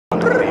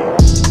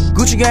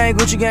Gucci gang,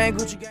 Gucci gang,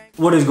 Gucci gang.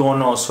 What is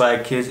going on,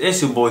 Swag Kids?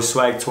 It's your boy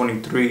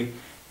Swag23,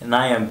 and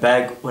I am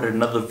back with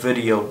another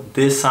video.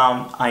 This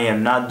time I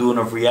am not doing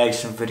a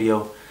reaction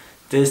video.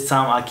 This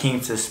time I came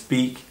to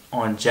speak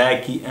on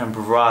Jackie and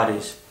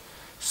Brawadis.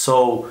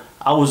 So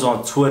I was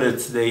on Twitter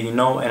today,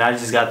 and I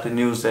just got the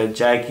news that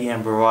Jackie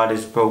and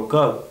Brawadis broke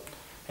up.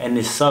 And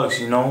it sucks,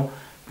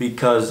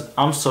 because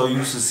I'm so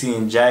used to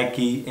seeing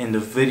Jackie in the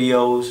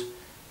videos,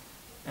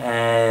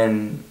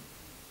 and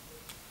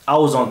I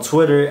was on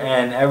Twitter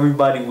and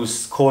everybody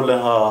was calling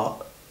her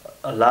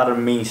a lot of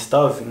mean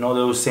stuff. They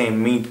were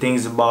saying mean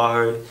things about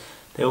her.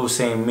 They were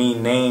saying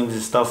mean names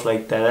and stuff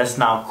like that. That's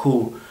not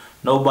cool.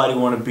 Nobody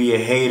want to be a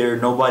hater.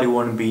 Nobody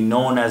want to be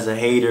known as a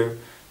hater.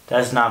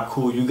 That's not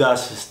cool. You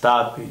guys should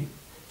stop it.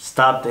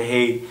 Stop the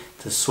hate.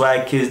 The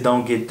Swag Kids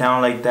don't get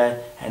down like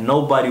that, and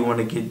nobody want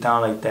to get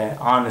down like that,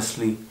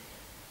 honestly.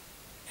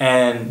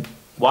 And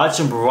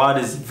watching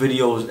Brawadis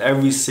videos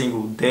every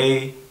single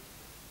day,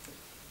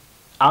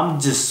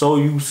 I'm just so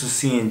used to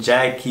seeing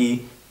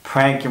Jackie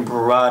pranking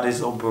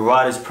Brawadis or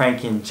Brawadis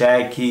pranking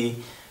Jackie.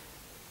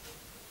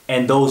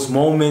 And those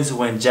moments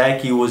when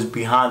Jackie was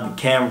behind the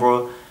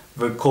camera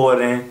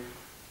recording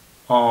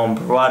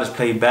Brawadis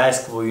play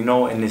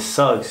basketball, and it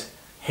sucks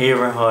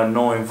hearing her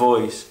annoying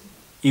voice.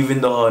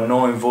 Even though her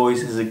annoying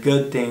voice is a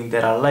good thing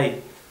that I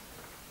like.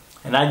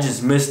 And I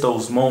just miss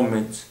those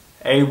moments.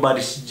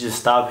 Everybody should just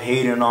stop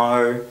hating on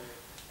her,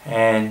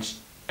 and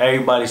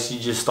everybody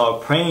should just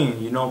start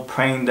praying,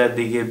 praying that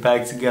they get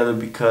back together,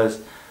 because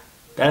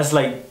that's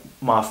like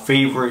my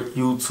favorite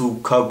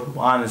YouTube couple,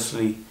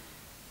 honestly.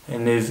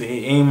 And if it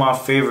ain't my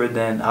favorite,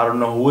 then I don't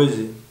know who is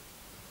it.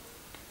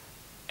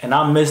 And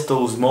I miss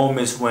those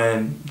moments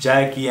when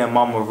Jackie and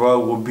Mama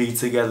Rug would be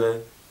together.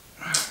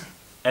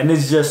 And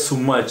it's just too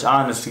much,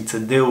 honestly, to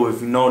deal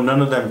with. None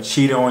of them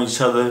cheated on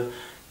each other.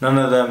 None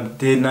of them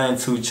did nothing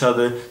to each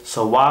other.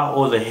 So why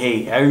all the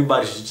hate?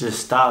 Everybody should just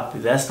stop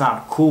it. That's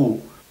not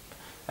cool.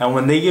 And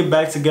when they get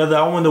back together,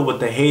 I wonder what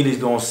the haters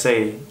gonna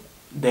say.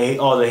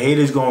 Are the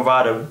haters gonna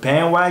ride a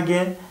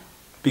bandwagon?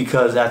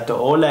 Because after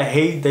all that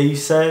hate that you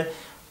said,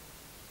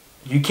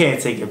 you can't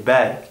take it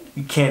back.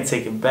 You can't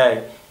take it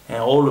back.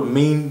 And all the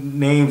mean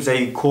names that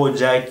you called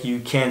Jackie, you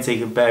can't take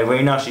it back.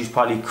 Right now, she's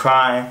probably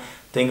crying.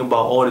 Think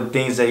about all the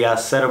things that y'all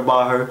said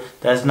about her.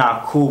 That's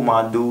not cool,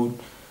 my dude.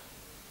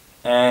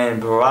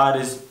 And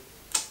Brawadis,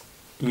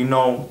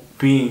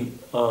 being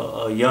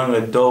a young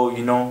adult,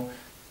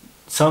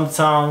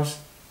 sometimes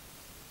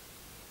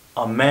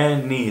a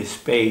man needs his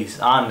space,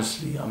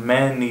 honestly. A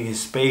man needs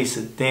his space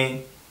to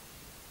think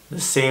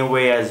the same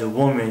way as a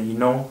woman,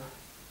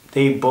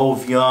 They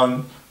both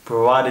young.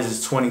 Brawadis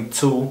is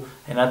 22,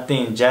 and I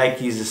think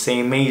Jackie is the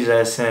same age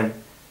as him.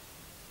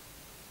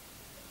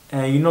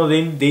 And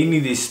they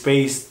need this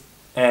space,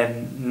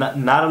 and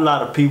not a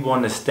lot of people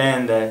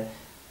understand that.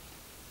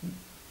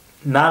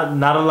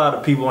 Not a lot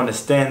of people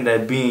understand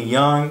that being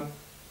young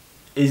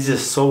is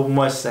just so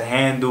much to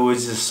handle.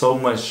 It's just so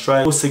much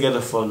stress. They was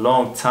together for a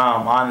long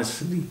time,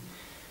 honestly,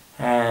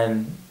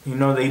 and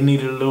they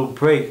needed a little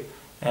break.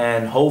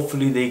 And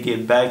hopefully they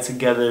get back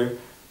together.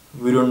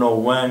 We don't know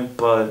when,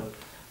 but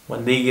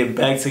when they get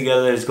back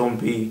together, it's gonna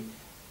be good.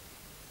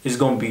 It's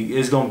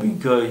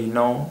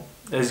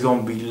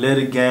gonna be lit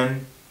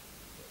again.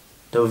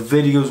 The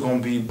video's gonna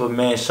be, but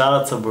man, shout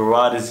out to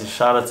Brawadis and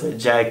shout out to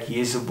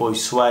Jackie. It's your boy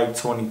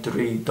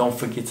Swag23. Don't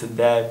forget to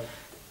dab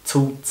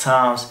 2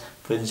 times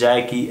for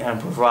Jackie and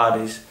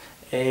Brawadis.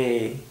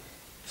 Hey,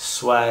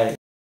 Swag.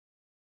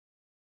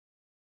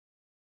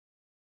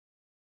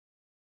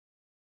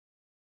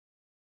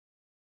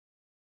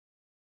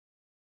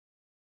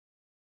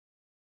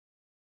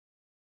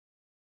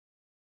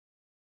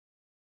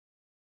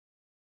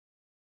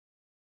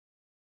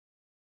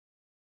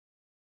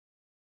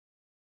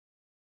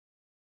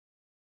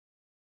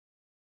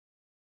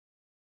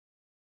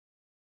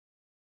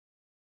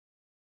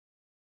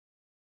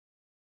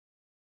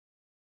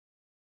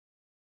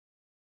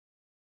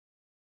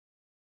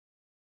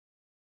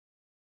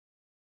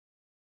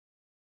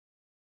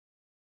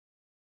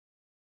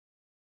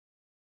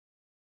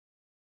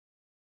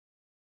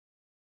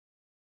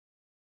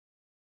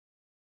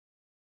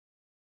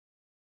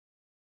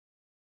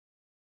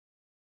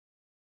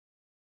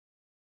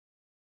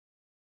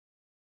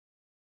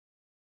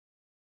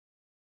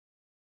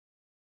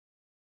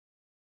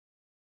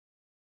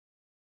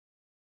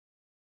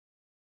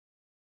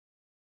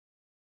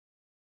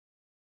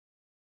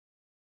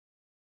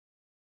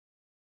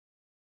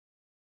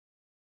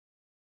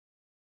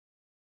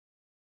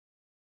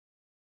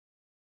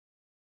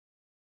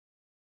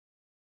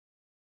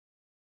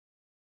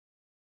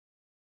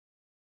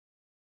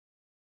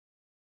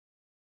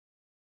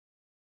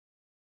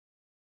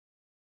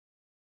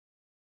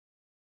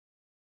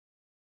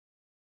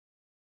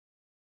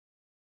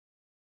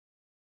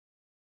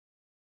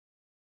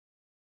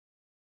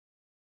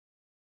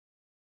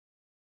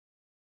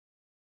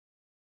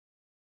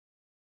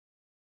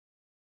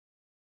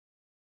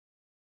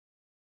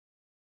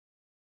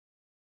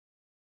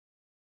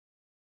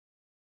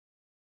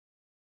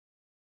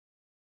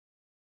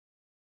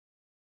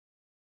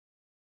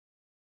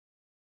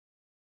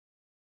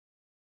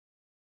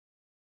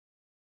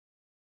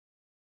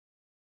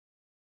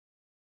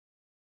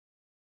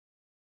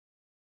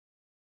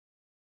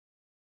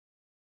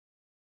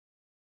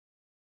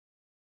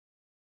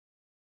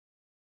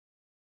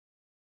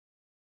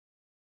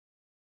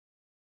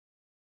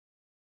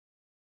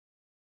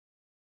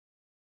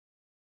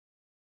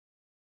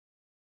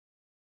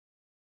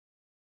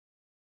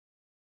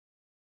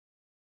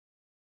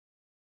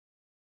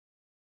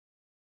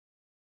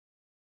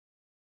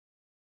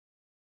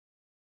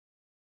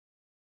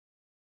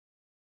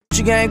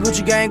 Gucci gang,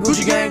 Gucci gang,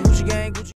 Gucci gang, Gucci gang, Gucci.